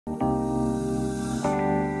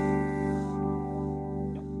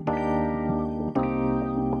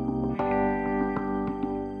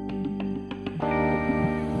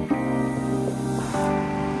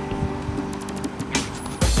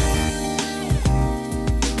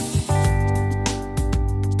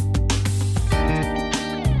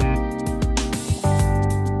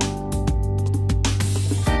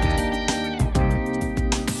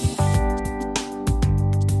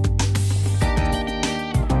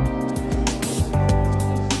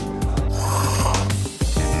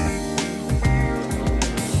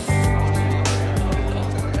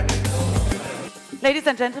Ladies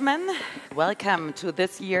and gentlemen, welcome to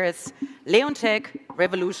this year's Leonteq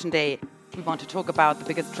Revolution Day. We want to talk about the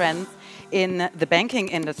biggest trends in the banking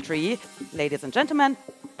industry. Ladies and gentlemen,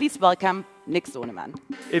 please welcome Nick Sonemann.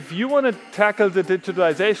 If you want to tackle the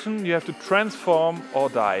digitalization, you have to transform or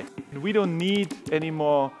die. We don't need any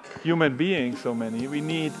more human beings, so many. We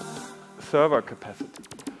need server capacity.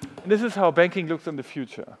 And this is how banking looks in the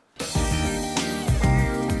future.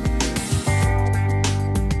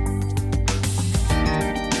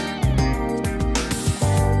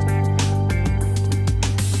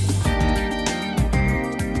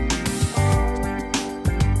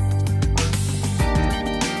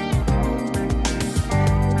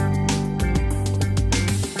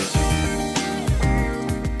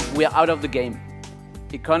 We are out of the game.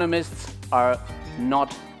 Economists are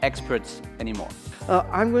not experts anymore.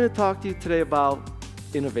 I'm going to talk to you today about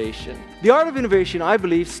innovation. The art of innovation, I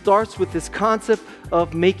believe, starts with this concept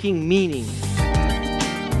of making meaning.